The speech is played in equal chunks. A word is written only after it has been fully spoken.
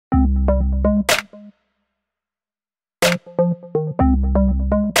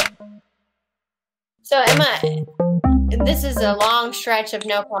So Emma, this is a long stretch of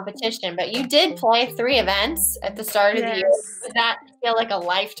no competition, but you did play 3 events at the start of the year. Yes. Does that feel like a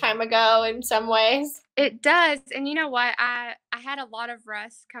lifetime ago in some ways? It does. And you know what? I had a lot of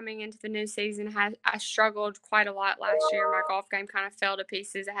rust coming into the new season. I struggled quite a lot last year. My golf game kind of fell to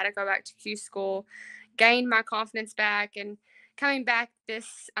pieces. I had to go back to Q school, gained my confidence back, and coming back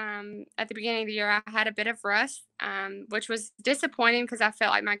this at the beginning of the year, I had a bit of rust, which was disappointing because I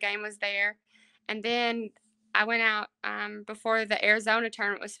felt like my game was there. And then I went out before the Arizona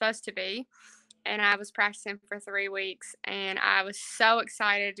tournament was supposed to be, and I was practicing for 3 weeks, and I was so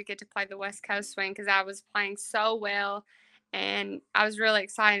excited to get to play the West Coast swing because I was playing so well, and I was really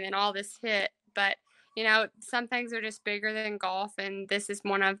excited, and all this hit. But, some things are just bigger than golf, and this is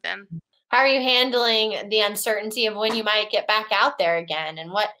one of them. How are you handling the uncertainty of when you might get back out there again?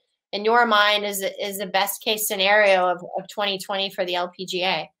 And what, in your mind, is the best case scenario of 2020 for the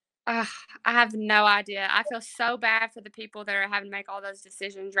LPGA? I have no idea. I feel so bad for the people that are having to make all those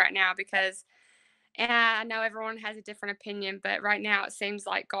decisions right now because and I know everyone has a different opinion, but right now it seems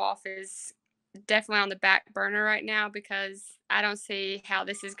like golf is definitely on the back burner right now because I don't see how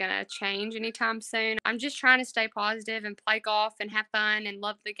this is going to change anytime soon. I'm just trying to stay positive and play golf and have fun and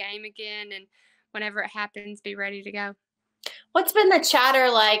love the game again. And whenever it happens, be ready to go. What's been the chatter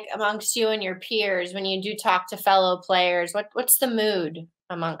like amongst you and your peers when you do talk to fellow players? What's the mood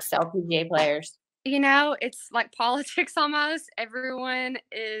amongst LPGA players? It's like politics almost. Everyone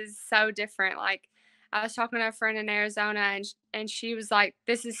is so different. Like, I was talking to a friend in Arizona, and she was like,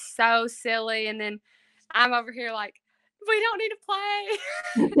 "This is so silly," and then I'm over here like, "We don't need to play."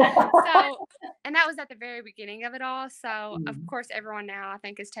 So, and that was at the very beginning of it all. So, of course, everyone now I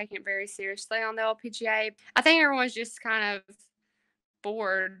think is taking it very seriously on the LPGA. I think everyone's just kind of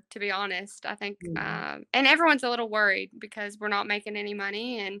bored, to be honest. I think, and everyone's a little worried because we're not making any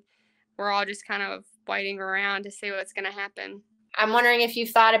money, and we're all just kind of waiting around to see what's going to happen. I'm wondering if you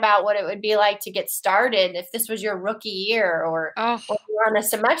thought about what it would be like to get started if this was your rookie year or you're on a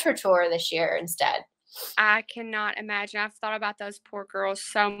Symetra tour this year instead. I cannot imagine. I've thought about those poor girls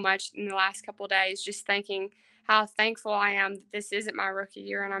so much in the last couple of days, just thinking how thankful I am that this isn't my rookie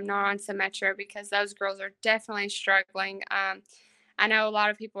year and I'm not on Symetra because those girls are definitely struggling. I know a lot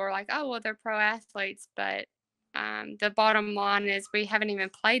of people are like, oh, well, they're pro athletes, but the bottom line is we haven't even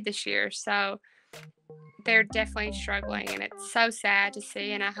played this year. So they're definitely struggling, and it's so sad to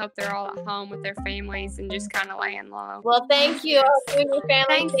see, and I hope they're all at home with their families and just kind of laying low. Well, thank you.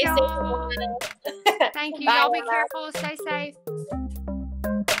 Thanks, y'all. Thank you. Y'all be careful. Stay safe.